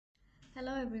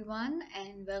Hello everyone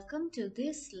and welcome to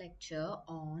this lecture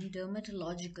on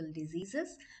dermatological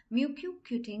diseases,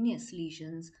 mucocutaneous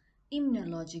lesions,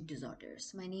 immunologic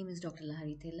disorders. My name is Dr.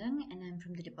 Lahari Telang and I'm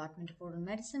from the Department of Oral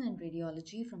Medicine and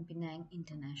Radiology from Penang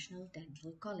International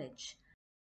Dental College.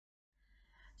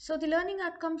 So the learning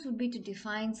outcomes would be to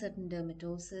define certain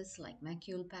dermatoses like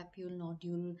macule, papule,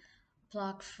 nodule,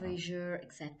 plaque, fissure,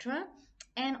 etc.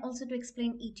 And also to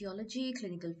explain etiology,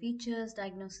 clinical features,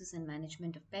 diagnosis and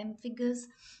management of pemphigus,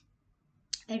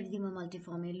 erythema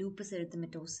multiforme, lupus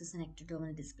erythematosus, and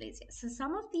ectodermal dysplasia. So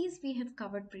some of these we have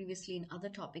covered previously in other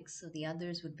topics, so the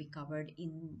others would be covered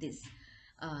in this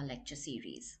lecture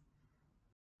series.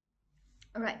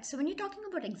 All right, so when you're talking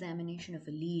about examination of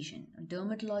a lesion, a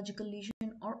dermatological lesion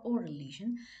or oral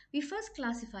lesion, we first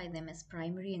classify them as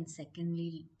primary and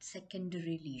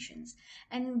secondary lesions.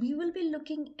 And we will be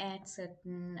looking at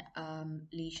certain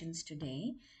lesions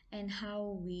today and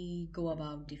how we go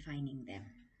about defining them.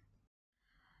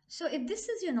 So if this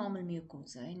is your normal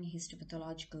mucosa in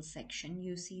histopathological section,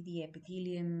 you see the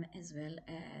epithelium as well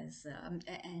as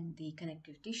and the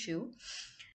connective tissue.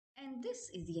 And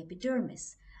this is the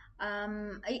epidermis.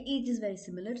 It is very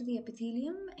similar to the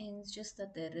epithelium, and it's just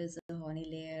that there is a horny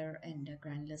layer and a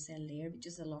granular cell layer, which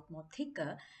is a lot more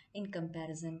thicker in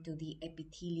comparison to the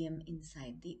epithelium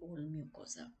inside the oral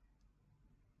mucosa.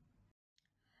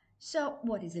 So,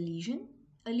 what is a lesion?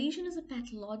 A lesion is a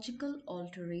pathological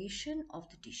alteration of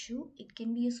the tissue. It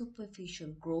can be a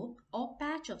superficial growth or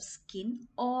patch of skin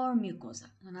or mucosa.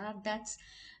 Now, that's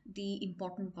the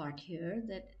important part here,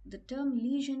 that the term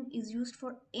lesion is used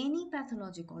for any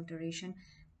pathologic alteration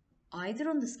either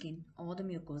on the skin or the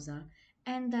mucosa,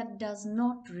 and that does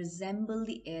not resemble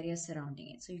the area surrounding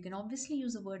it. So you can obviously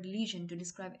use the word lesion to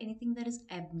describe anything that is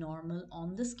abnormal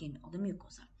on the skin or the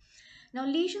mucosa. Now,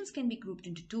 lesions can be grouped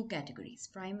into two categories,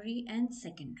 primary and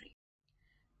secondary.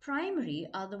 Primary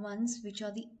are the ones which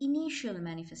are the initial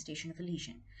manifestation of a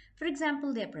lesion. For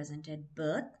example, they are present at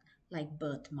birth, like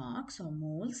birthmarks or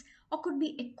moles, or could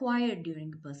be acquired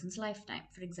during a person's lifetime.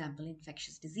 For example,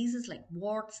 infectious diseases like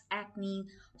warts, acne,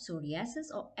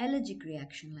 psoriasis, or allergic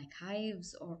reaction like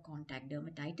hives or contact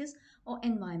dermatitis, or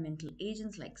environmental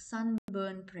agents like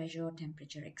sunburn, pressure, or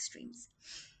temperature extremes.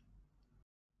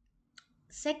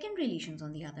 Secondary lesions,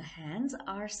 on the other hand,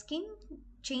 are skin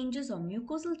changes or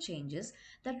mucosal changes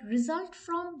that result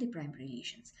from the primary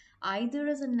lesions, either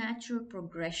as a natural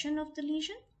progression of the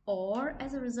lesion or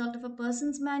as a result of a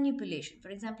person's manipulation. For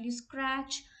example, you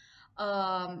scratch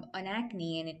an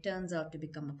acne and it turns out to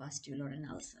become a pustule or an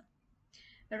ulcer.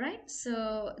 All right,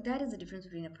 so that is the difference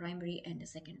between a primary and a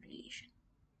secondary lesion.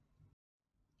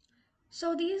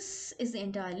 So this is the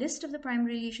entire list of the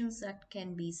primary lesions that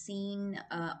can be seen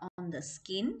on the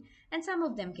skin, and some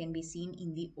of them can be seen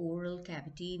in the oral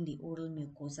cavity, in the oral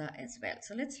mucosa as well.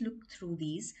 So let's look through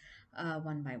these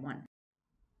one by one.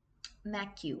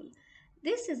 Macule.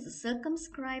 This is the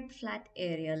circumscribed flat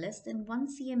area less than 1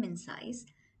 cm in size,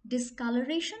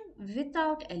 discoloration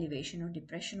without elevation or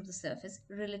depression of the surface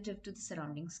relative to the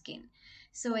surrounding skin.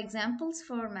 So examples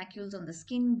for macules on the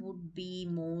skin would be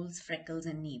moles, freckles,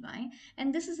 and nevi.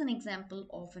 And this is an example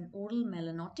of an oral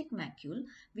melanotic macule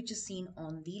which is seen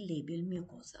on the labial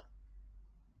mucosa.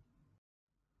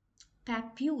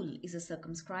 Papule is a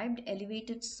circumscribed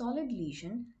elevated solid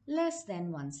lesion less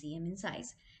than 1 cm in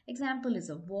size. Example is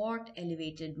a wart,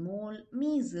 elevated mole,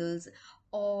 measles,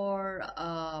 or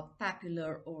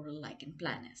papular oral lichen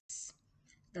planus,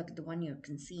 the one you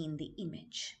can see in the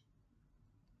image.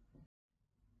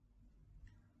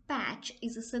 Patch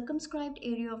is a circumscribed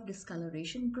area of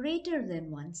discoloration greater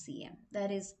than 1 cm,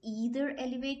 that is either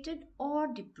elevated or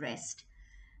depressed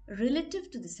relative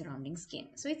to the surrounding skin.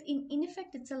 So it's in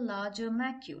effect, it's a larger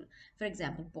macule. For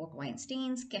example, port wine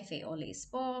stains, cafe au lait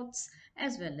spots,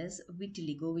 as well as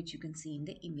vitiligo, which you can see in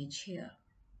the image here.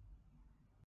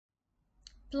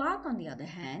 Plaque, on the other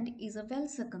hand, is a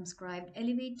well-circumscribed,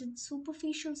 elevated,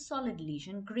 superficial solid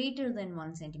lesion greater than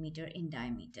 1 centimeter in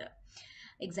diameter.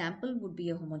 Example would be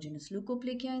a homogeneous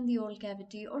leukoplakia in the oral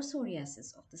cavity or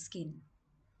psoriasis of the skin.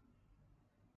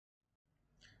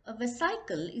 A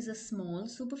vesicle is a small,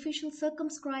 superficial,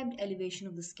 circumscribed elevation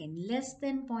of the skin less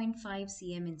than 0.5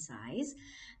 cm in size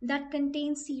that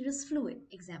contains serous fluid.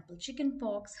 Example,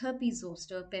 chickenpox, herpes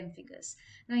zoster, pemphigus.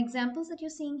 Now, examples that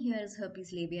you're seeing here is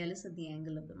herpes labialis at the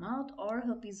angle of the mouth or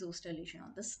herpes zoster lesion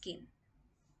on the skin.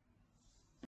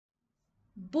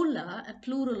 Bulla, a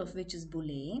plural of which is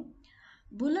bullae.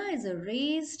 Bulla is a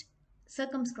raised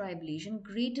circumscribed lesion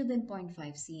greater than 0.5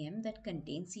 cm that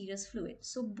contains serous fluid.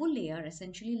 So bullae are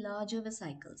essentially larger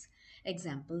vesicles.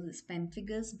 Example is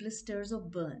pemphigus, blisters, or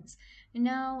burns.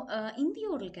 Now, in the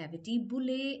oral cavity,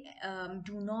 bullae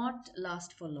do not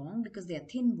last for long because they are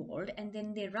thin-walled and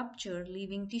then they rupture,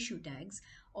 leaving tissue tags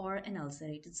or an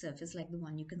ulcerated surface like the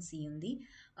one you can see on the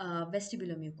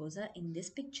vestibular mucosa in this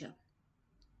picture.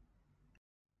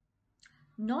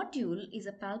 Nodule is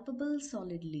a palpable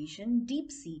solid lesion,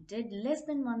 deep-seated, less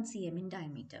than 1 cm in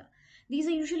diameter. These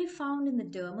are usually found in the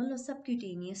dermal or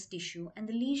subcutaneous tissue, and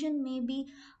the lesion may be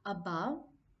above,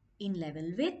 in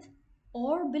level with,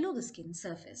 or below the skin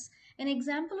surface. An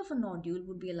example of a nodule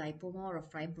would be a lipoma or a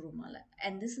fibroma,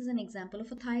 and this is an example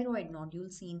of a thyroid nodule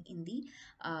seen in the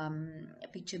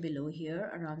picture below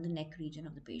here around the neck region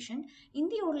of the patient. In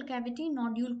the oral cavity,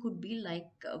 nodule could be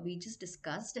like we just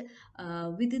discussed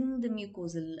within the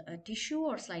mucosal tissue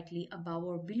or slightly above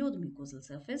or below the mucosal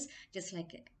surface, just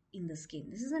like in the skin.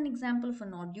 This is an example of a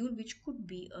nodule which could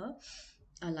be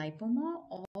a lipoma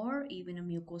or even a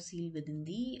mucocele within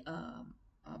the um,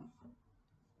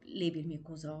 labial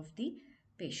mucosa of the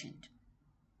patient.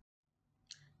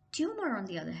 Tumor, on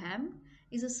the other hand,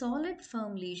 is a solid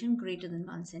firm lesion greater than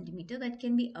 1 centimeter that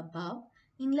can be above,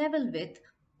 in level with,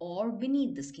 or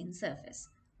beneath the skin surface,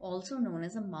 also known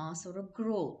as a mass or a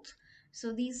growth.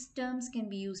 So these terms can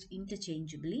be used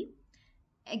interchangeably.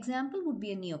 Example would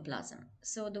be a neoplasm.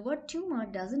 So the word tumor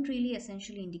doesn't really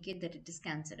essentially indicate that it is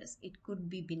cancerous. It could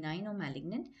be benign or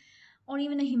malignant, or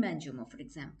even a hemangioma, for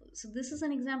example. So this is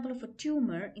an example of a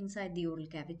tumor inside the oral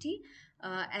cavity,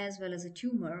 as well as a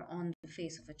tumor on the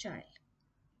face of a child.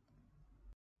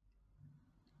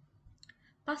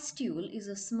 Pustule is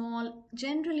a small,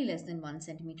 generally less than 1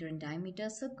 centimeter in diameter,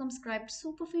 circumscribed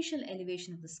superficial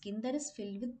elevation of the skin that is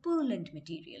filled with purulent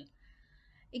material.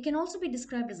 It can also be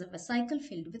described as a vesicle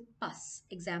filled with pus.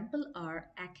 Example are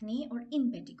acne or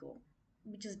impetigo,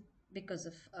 which is because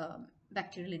of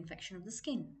bacterial infection of the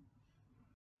skin.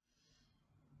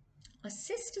 A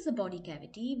cyst is a body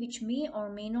cavity which may or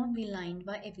may not be lined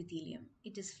by epithelium.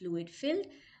 It is fluid filled,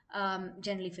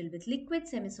 generally filled with liquid,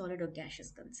 semi-solid or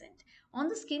gaseous consent. On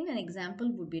the skin, an example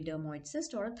would be a dermoid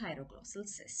cyst or a thyroglossal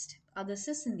cyst. Other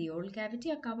cysts in the oral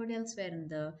cavity are covered elsewhere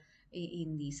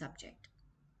in the subject.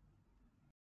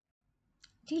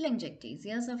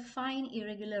 Telangiectasias are fine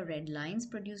irregular red lines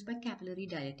produced by capillary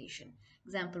dilatation.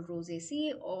 Example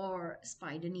rosacea or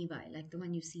spider nevi, like the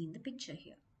one you see in the picture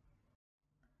here.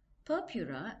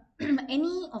 Purpura,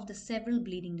 any of the several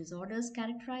bleeding disorders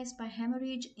characterized by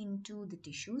hemorrhage into the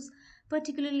tissues,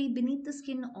 particularly beneath the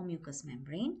skin or mucous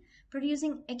membrane,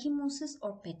 producing ecchymosis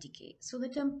or petechiae. So the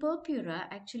term purpura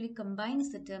actually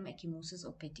combines the term ecchymosis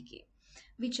or petechiae,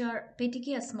 which are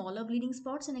petechiae are smaller bleeding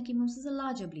spots and ecchymosis are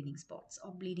larger bleeding spots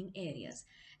or bleeding areas.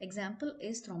 Example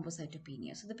is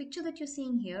thrombocytopenia. So the picture that you're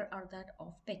seeing here are that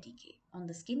of petechiae on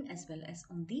the skin as well as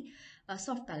on the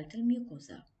soft palatal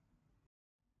mucosa.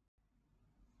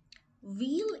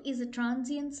 Wheal is a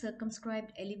transient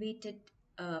circumscribed elevated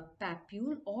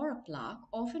papule or a plaque,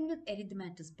 often with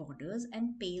erythematous borders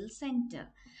and pale center.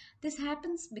 This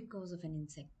happens because of an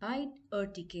insect bite,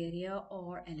 urticaria,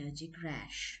 or allergic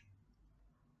rash.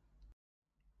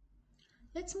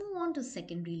 Let's move on to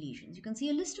secondary lesions. You can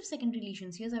see a list of secondary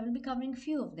lesions here. So I will be covering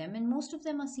few of them, and most of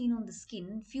them are seen on the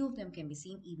skin. Few of them can be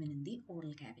seen even in the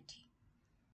oral cavity.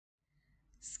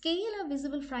 Scale are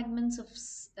visible fragments of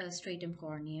stratum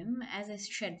corneum as is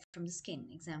shed from the skin.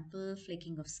 Example,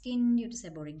 flaking of skin due to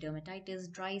seborrheic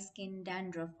dermatitis, dry skin,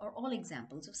 dandruff are all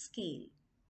examples of scale.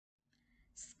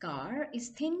 Scar is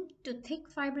thin to thick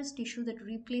fibrous tissue that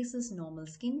replaces normal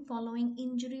skin following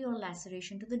injury or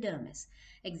laceration to the dermis.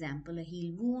 Example, a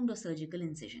heel wound or surgical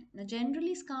incision. Now,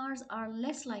 generally, scars are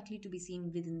less likely to be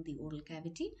seen within the oral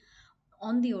cavity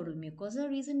on the oral mucosa,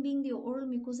 reason being the oral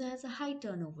mucosa has a high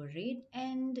turnover rate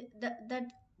and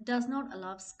that does not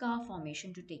allow scar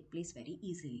formation to take place very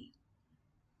easily.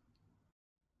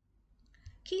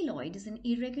 Keloid is an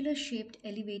irregular shaped,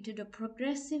 elevated or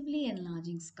progressively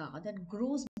enlarging scar that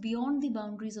grows beyond the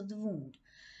boundaries of the wound.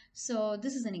 So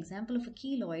this is an example of a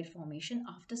keloid formation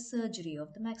after surgery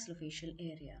of the maxillofacial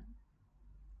area.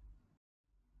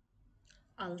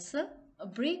 Ulcer, a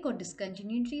break or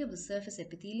discontinuity of the surface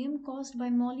epithelium caused by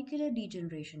molecular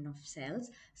degeneration of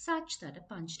cells such that a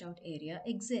punched out area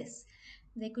exists.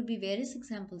 There could be various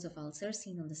examples of ulcers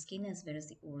seen on the skin as well as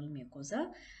the oral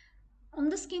mucosa. On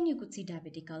the skin, you could see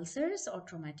diabetic ulcers or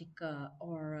traumatic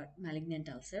or malignant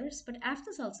ulcers, but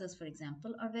aphthous ulcers, for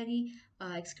example, are very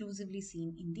exclusively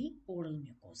seen in the oral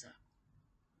mucosa.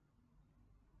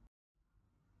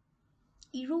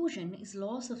 Erosion is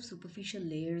loss of superficial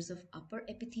layers of upper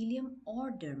epithelium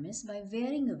or dermis by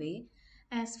wearing away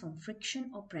as from friction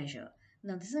or pressure.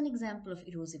 Now, this is an example of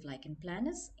erosive lichen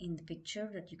planus in the picture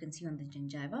that you can see on the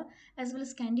gingiva, as well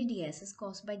as candidiasis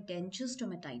caused by denture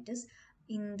stomatitis.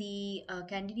 In the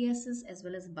candidiasis as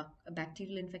well as a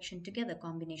bacterial infection together,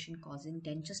 combination causing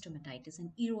denture stomatitis and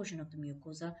erosion of the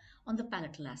mucosa on the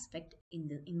palatal aspect in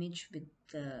the image with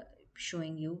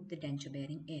showing you the denture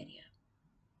bearing area.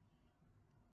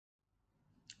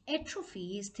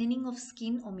 Atrophy is thinning of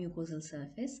skin or mucosal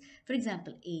surface, for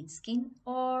example, aged skin,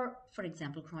 or for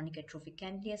example, chronic atrophic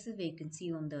candidiasis, where you can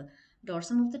see on the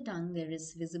dorsum of the tongue there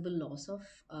is visible loss of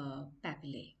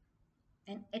papillae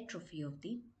and atrophy of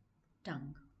the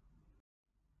tongue.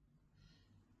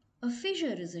 A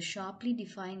fissure is a sharply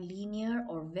defined linear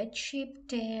or wedge-shaped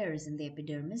tears in the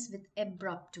epidermis with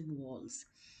abrupt walls.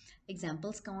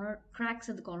 Examples: cracks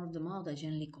at the corner of the mouth are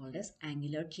generally called as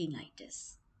angular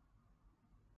cheilitis.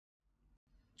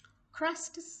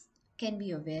 Crusts can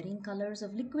be of varying colors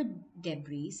of liquid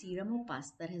debris, serum or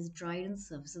pus that has dried on the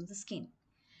surface of the skin.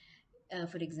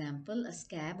 For example, a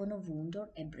scab on a wound or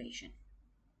abrasion.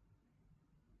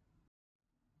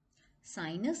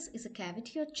 Sinus is a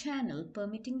cavity or channel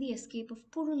permitting the escape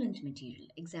of purulent material.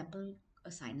 Example,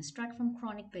 a sinus tract from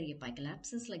chronic periapical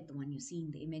abscess like the one you see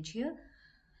in the image here.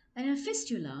 And a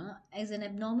fistula is an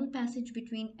abnormal passage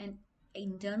between an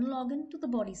internal organ to the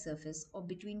body surface or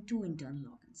between two internal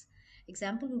organs.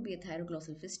 Example would be a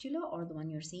thyroglossal fistula or the one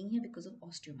you're seeing here because of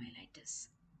osteomyelitis.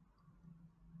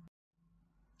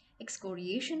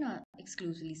 Excoriation are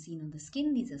exclusively seen on the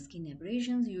skin. These are skin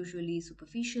abrasions, usually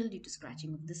superficial due to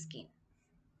scratching of the skin.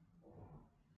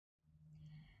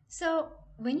 So,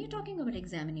 when you're talking about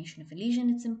examination of a lesion,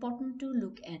 it's important to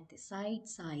look at the site,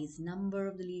 size, number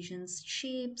of the lesions,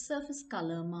 shape, surface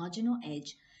color, margin or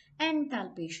edge, and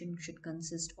palpation should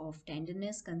consist of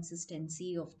tenderness,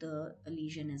 consistency of the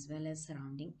lesion as well as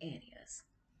surrounding areas.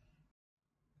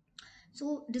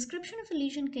 So, description of a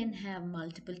lesion can have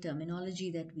multiple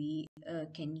terminology that we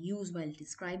can use while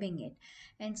describing it.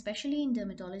 And especially in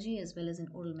dermatology as well as in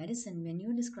oral medicine, when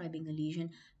you're describing a lesion,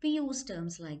 we use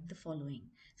terms like the following.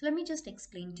 So, let me just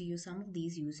explain to you some of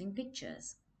these using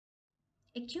pictures.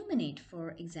 Acuminate,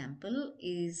 for example,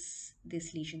 is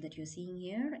this lesion that you're seeing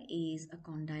here is a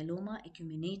condyloma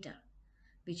acuminata,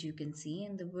 which you can see,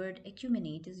 and the word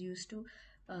acuminate is used to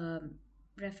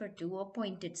refer to a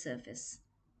pointed surface.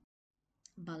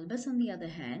 Bulbous, on the other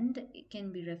hand, it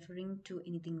can be referring to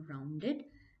anything rounded,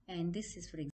 and this is,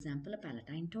 for example, a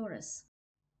palatine torus.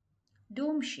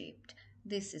 Dome-shaped.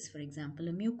 This is, for example,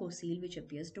 a mucocele which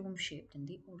appears dome-shaped in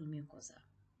the oral mucosa.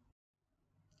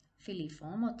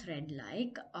 Filiform or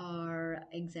thread-like are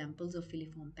examples of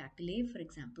filiform papillae, for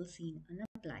example, seen on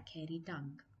a black hairy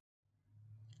tongue.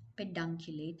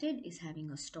 Pedunculated is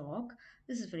having a stalk.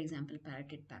 This is, for example,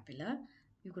 parotid papilla.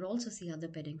 You could also see other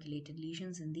pedunculated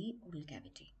lesions in the oral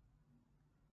cavity.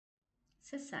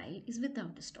 Sessile is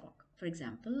without a stalk. For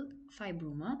example,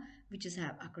 fibroma, which is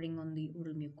occurring on the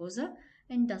oral mucosa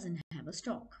and doesn't have a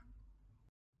stalk.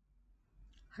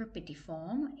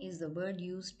 Herpetiform is the word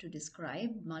used to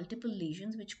describe multiple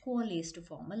lesions which coalesce to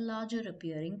form a larger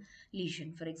appearing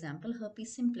lesion. For example,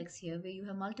 herpes simplex here, where you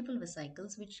have multiple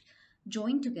vesicles which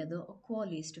join together or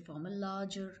coalesce to form a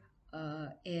larger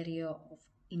area of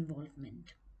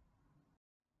involvement.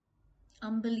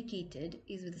 Umbilicated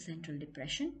is with a central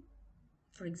depression.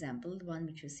 For example, the one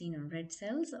which was seen on red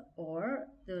cells or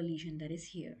the lesion that is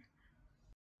here.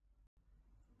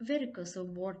 Verrucous or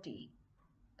warty,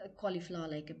 a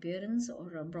cauliflower-like appearance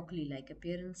or a broccoli-like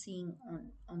appearance seen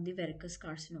on the verrucous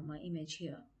carcinoma image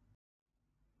here.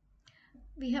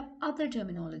 We have other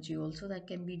terminology also that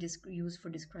can be used for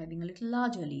describing a little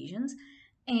larger lesions,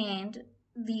 and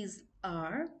these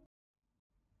are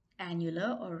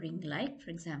annular or ring-like,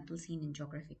 for example, seen in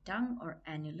geographic tongue, or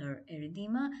annular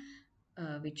erythema,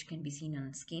 which can be seen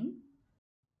on skin.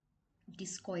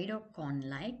 Discoid or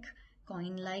coin-like,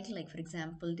 like for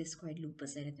example, discoid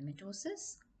lupus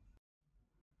erythematosus.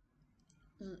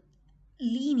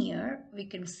 Linear, we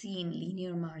can see in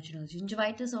linear marginal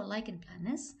gingivitis or lichen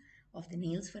planus of the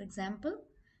nails, for example.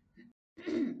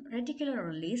 Reticular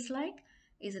or lace-like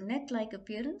is a net-like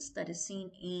appearance that is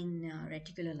seen in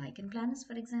reticular lichen planus,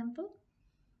 for example.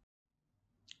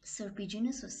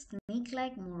 Serpiginous or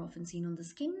snake-like, more often seen on the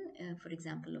skin, for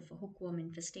example, of a hookworm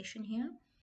infestation here.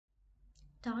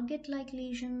 Target-like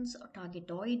lesions or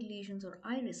targetoid lesions or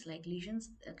iris-like lesions,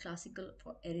 classical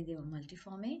for erythema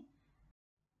multiforme.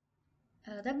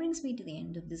 That brings me to the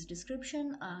end of this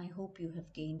description. I hope you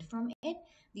have gained from it.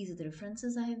 These are the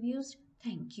references I have used.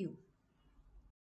 Thank you.